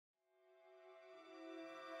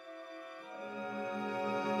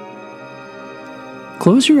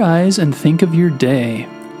Close your eyes and think of your day.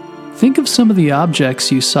 Think of some of the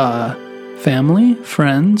objects you saw: family,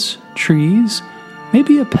 friends, trees,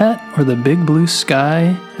 maybe a pet or the big blue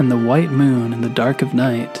sky and the white moon in the dark of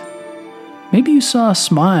night. Maybe you saw a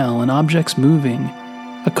smile and objects moving,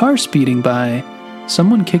 a car speeding by,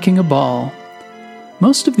 someone kicking a ball.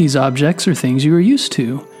 Most of these objects are things you are used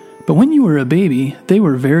to, but when you were a baby, they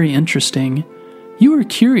were very interesting. You were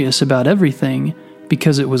curious about everything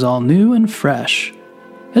because it was all new and fresh.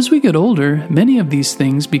 As we get older, many of these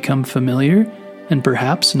things become familiar and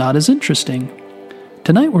perhaps not as interesting.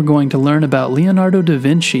 Tonight we're going to learn about Leonardo da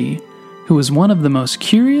Vinci, who was one of the most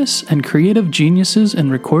curious and creative geniuses in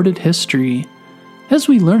recorded history. As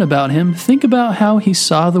we learn about him, think about how he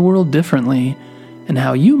saw the world differently, and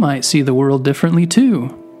how you might see the world differently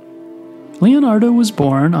too. Leonardo was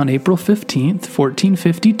born on April 15,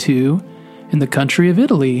 1452, in the country of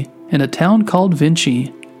Italy, in a town called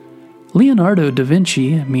Vinci. Leonardo da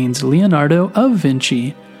Vinci means Leonardo of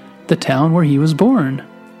Vinci, the town where he was born.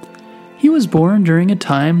 He was born during a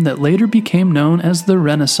time that later became known as the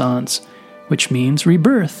Renaissance, which means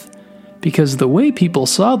rebirth, because the way people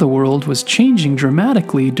saw the world was changing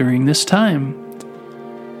dramatically during this time.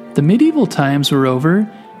 The medieval times were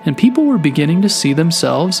over, and people were beginning to see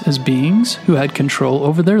themselves as beings who had control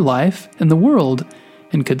over their life and the world,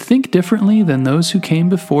 and could think differently than those who came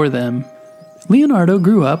before them. Leonardo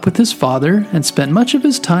grew up with his father and spent much of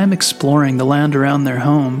his time exploring the land around their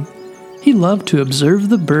home. He loved to observe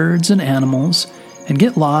the birds and animals and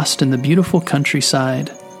get lost in the beautiful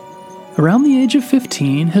countryside. Around the age of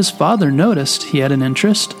 15, his father noticed he had an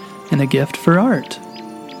interest and a gift for art.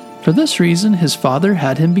 For this reason, his father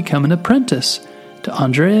had him become an apprentice to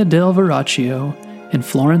Andrea del Verrocchio in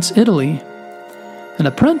Florence, Italy. An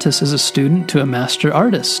apprentice is a student to a master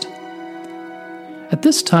artist. At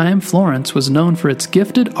this time, Florence was known for its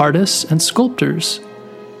gifted artists and sculptors.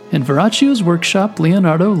 In Verrocchio's workshop,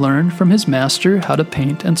 Leonardo learned from his master how to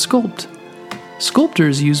paint and sculpt.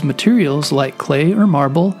 Sculptors use materials like clay or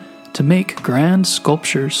marble to make grand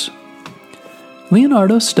sculptures.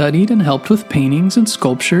 Leonardo studied and helped with paintings and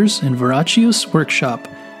sculptures in Verrocchio's workshop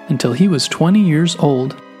until he was 20 years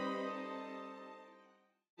old.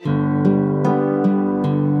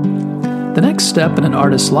 The next step in an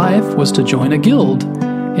artist's life was to join a guild,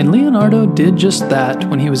 and Leonardo did just that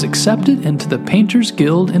when he was accepted into the Painters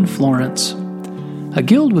Guild in Florence. A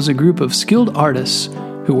guild was a group of skilled artists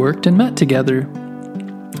who worked and met together.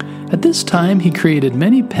 At this time, he created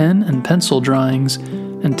many pen and pencil drawings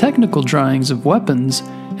and technical drawings of weapons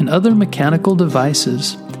and other mechanical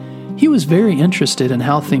devices. He was very interested in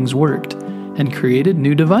how things worked and created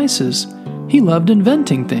new devices. He loved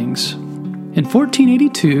inventing things. In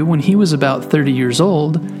 1482, when he was about 30 years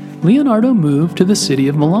old, Leonardo moved to the city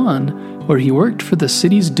of Milan, where he worked for the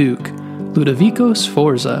city's duke, Ludovico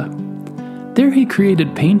Sforza. There he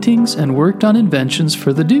created paintings and worked on inventions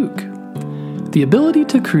for the duke. The ability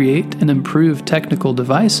to create and improve technical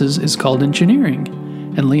devices is called engineering,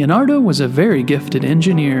 and Leonardo was a very gifted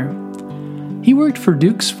engineer. He worked for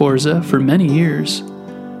Duke Sforza for many years.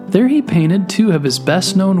 There he painted two of his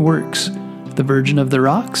best-known works, The Virgin of the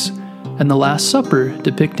Rocks and The Last Supper,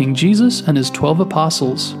 depicting Jesus and his 12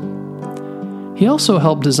 apostles. He also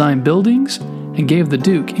helped design buildings and gave the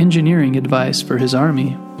Duke engineering advice for his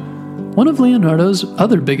army. One of Leonardo's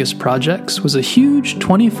other biggest projects was a huge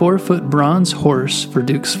 24-foot bronze horse for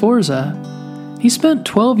Duke Sforza. He spent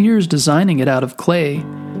 12 years designing it out of clay,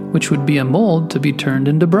 which would be a mold to be turned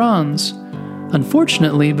into bronze.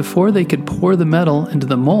 Unfortunately, before they could pour the metal into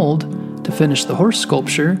the mold to finish the horse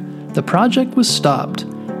sculpture, the project was stopped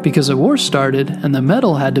because a war started and the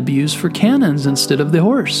metal had to be used for cannons instead of the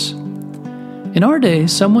horse. In our day,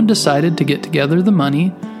 someone decided to get together the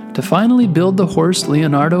money to finally build the horse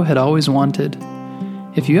Leonardo had always wanted.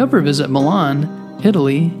 If you ever visit Milan,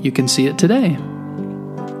 Italy, you can see it today.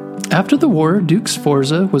 After the war, Duke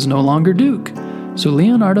Sforza was no longer duke, so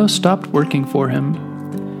Leonardo stopped working for him.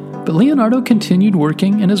 But Leonardo continued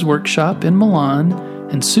working in his workshop in Milan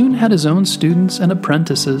and soon had his own students and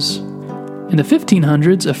apprentices. In the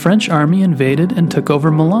 1500s, a French army invaded and took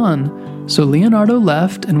over Milan, so Leonardo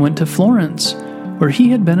left and went to Florence, where he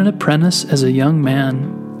had been an apprentice as a young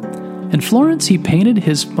man. In Florence, he painted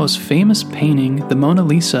his most famous painting, the Mona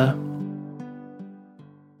Lisa.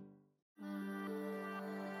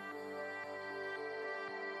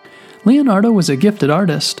 Leonardo was a gifted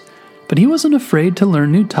artist, but he wasn't afraid to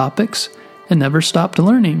learn new topics and never stopped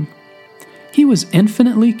learning. He was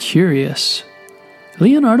infinitely curious.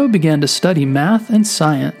 Leonardo began to study math and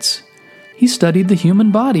science. He studied the human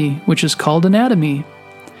body, which is called anatomy.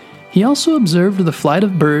 He also observed the flight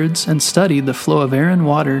of birds and studied the flow of air and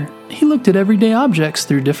water. He looked at everyday objects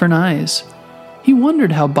through different eyes. He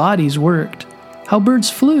wondered how bodies worked, how birds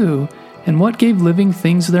flew, and what gave living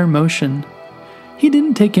things their motion. He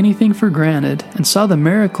didn't take anything for granted and saw the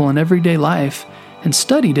miracle in everyday life and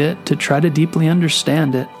studied it to try to deeply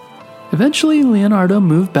understand it. Eventually, Leonardo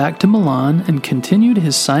moved back to Milan and continued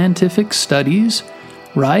his scientific studies,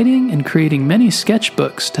 writing and creating many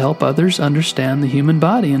sketchbooks to help others understand the human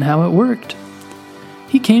body and how it worked.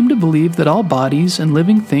 He came to believe that all bodies and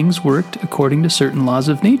living things worked according to certain laws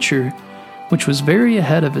of nature, which was very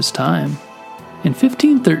ahead of his time. In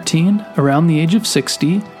 1513, around the age of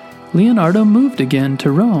 60, Leonardo moved again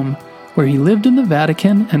to Rome, where he lived in the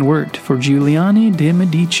Vatican and worked for Giuliano de'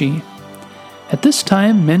 Medici. At this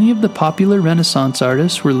time, many of the popular Renaissance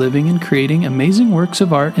artists were living and creating amazing works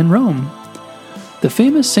of art in Rome. The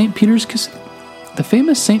famous St. Peter's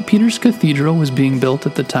Cathedral was being built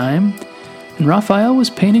at the time, and Raphael was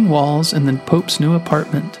painting walls in the Pope's new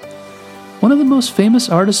apartment. One of the most famous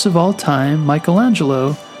artists of all time,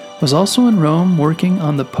 Michelangelo, was also in Rome working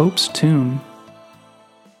on the Pope's tomb.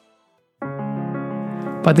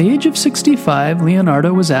 By the age of 65,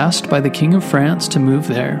 Leonardo was asked by the King of France to move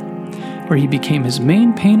there, where he became his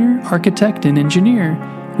main painter, architect, and engineer,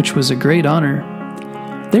 which was a great honor.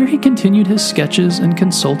 There he continued his sketches and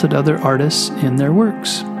consulted other artists in their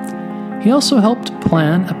works. He also helped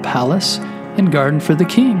plan a palace and garden for the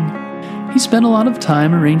king. He spent a lot of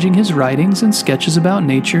time arranging his writings and sketches about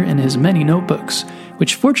nature in his many notebooks,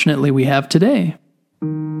 which fortunately we have today.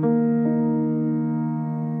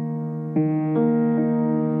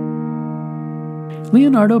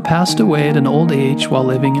 Leonardo passed away at an old age while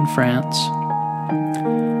living in France.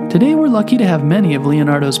 Today we're lucky to have many of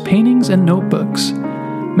Leonardo's paintings and notebooks.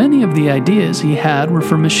 Many of the ideas he had were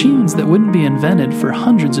for machines that wouldn't be invented for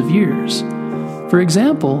hundreds of years. For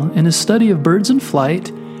example, in his study of birds in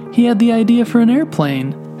flight, he had the idea for an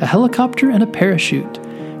airplane, a helicopter, and a parachute,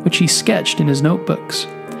 which he sketched in his notebooks.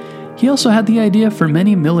 He also had the idea for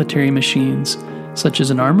many military machines, such as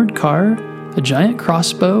an armored car, a giant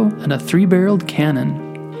crossbow, and a 3-barreled cannon.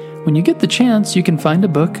 When you get the chance, you can find a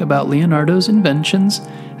book about Leonardo's inventions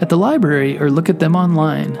at the library or look at them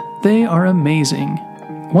online. They are amazing.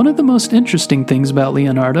 One of the most interesting things about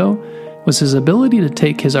Leonardo was his ability to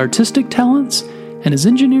take his artistic talents and his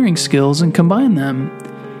engineering skills and combine them.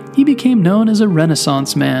 He became known as a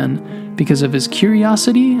Renaissance man because of his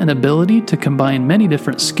curiosity and ability to combine many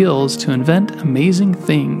different skills to invent amazing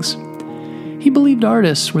things. He believed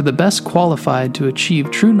artists were the best qualified to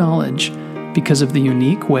achieve true knowledge because of the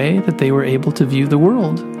unique way that they were able to view the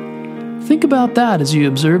world. Think about that as you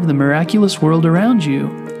observe the miraculous world around you.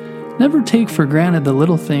 Never take for granted the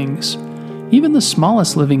little things. Even the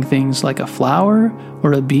smallest living things like a flower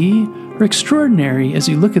or a bee are extraordinary as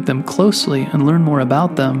you look at them closely and learn more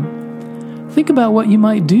about them. Think about what you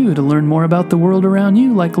might do to learn more about the world around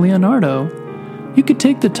you like Leonardo. You could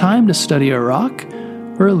take the time to study a rock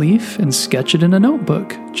or a leaf and sketch it in a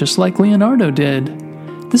notebook, just like Leonardo did.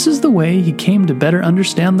 This is the way he came to better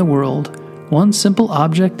understand the world, one simple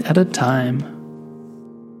object at a time.